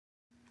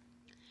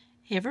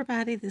Hey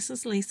everybody, this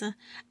is Lisa.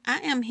 I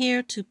am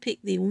here to pick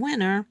the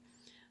winner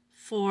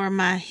for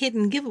my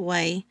hidden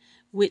giveaway,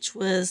 which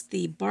was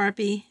the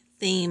Barbie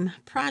theme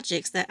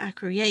projects that I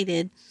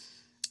created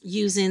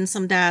using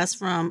some dies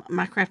from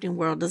my Crafting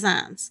World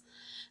Designs.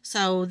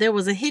 So there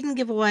was a hidden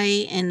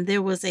giveaway and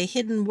there was a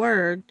hidden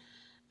word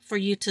for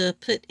you to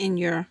put in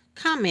your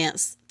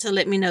comments to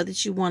let me know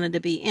that you wanted to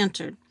be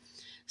entered.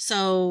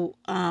 So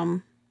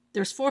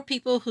there's 4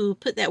 people who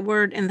put that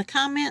word in the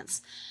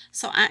comments.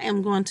 So I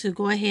am going to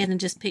go ahead and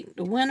just pick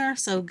the winner.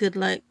 So good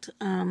luck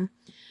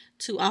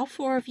to all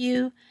 4 of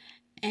you.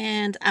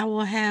 And I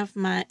will have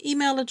my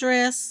email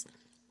address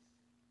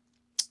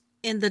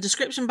in the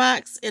description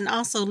box, and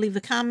also leave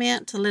a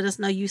comment to let us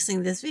know you've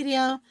seen this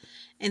video.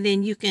 And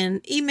then you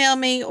can email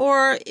me,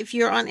 or if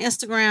you're on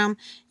Instagram,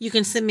 you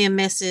can send me a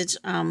message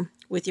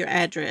with your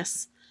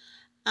address.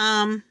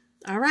 All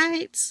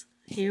right,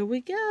 here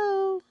we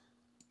go.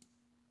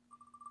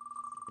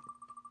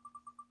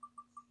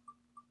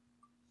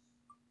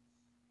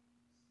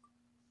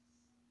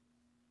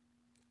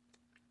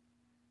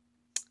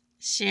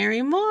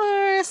 Sherry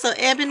Moore. So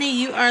Ebony,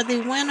 you are the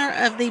winner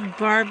of the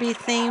Barbie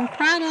themed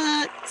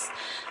products.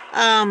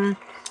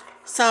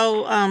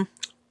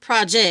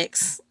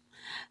 Projects.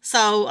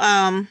 So,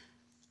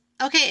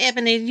 okay,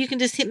 Ebony, you can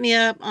just hit me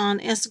up on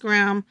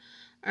Instagram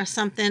or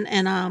something,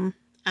 and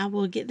I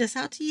will get this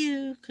out to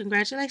you.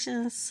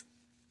 Congratulations.